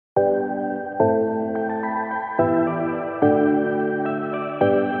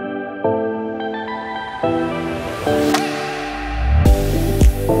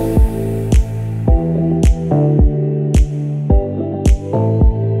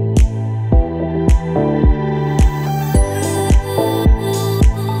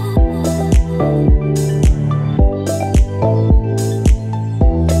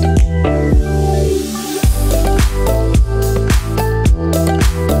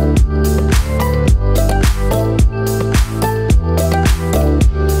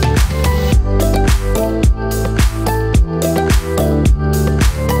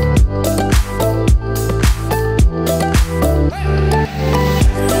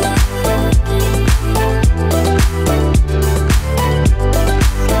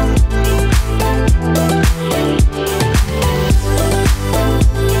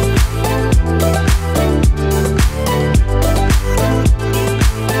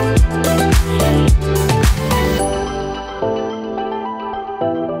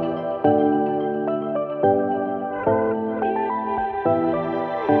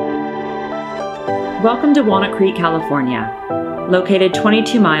to Walnut Creek, California. Located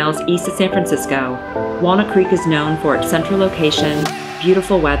 22 miles east of San Francisco, Walnut Creek is known for its central location,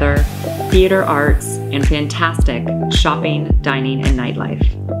 beautiful weather, theater arts, and fantastic shopping, dining, and nightlife.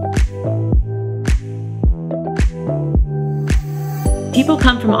 People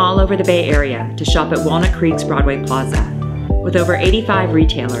come from all over the Bay Area to shop at Walnut Creek's Broadway Plaza. With over 85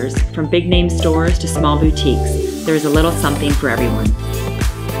 retailers, from big-name stores to small boutiques, there is a little something for everyone.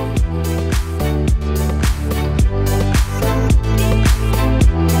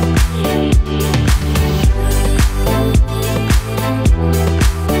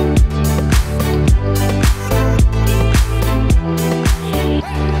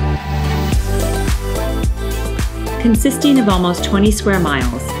 Consisting of almost 20 square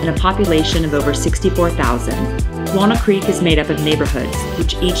miles and a population of over 64,000, Walnut Creek is made up of neighborhoods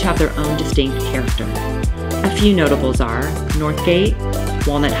which each have their own distinct character. A few notables are Northgate,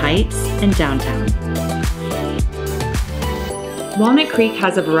 Walnut Heights, and Downtown. Walnut Creek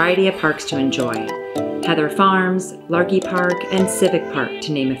has a variety of parks to enjoy: Heather Farms, Larky Park, and Civic Park,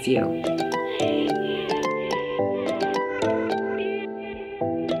 to name a few.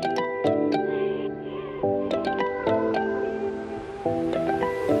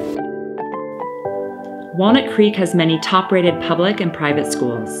 Walnut Creek has many top-rated public and private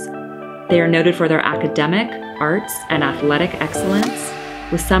schools. They are noted for their academic, arts, and athletic excellence,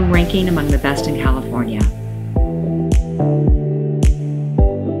 with some ranking among the best in California.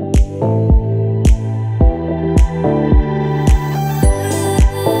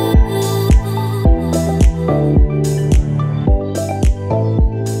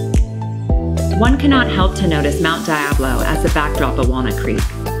 One cannot help to notice Mount Diablo as the backdrop of Walnut Creek.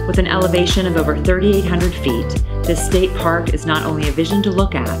 With an elevation of over 3,800 feet, this state park is not only a vision to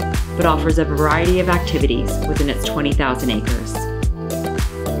look at, but offers a variety of activities within its 20,000 acres.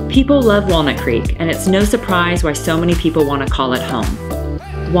 People love Walnut Creek, and it's no surprise why so many people want to call it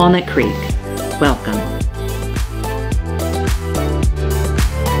home. Walnut Creek, welcome.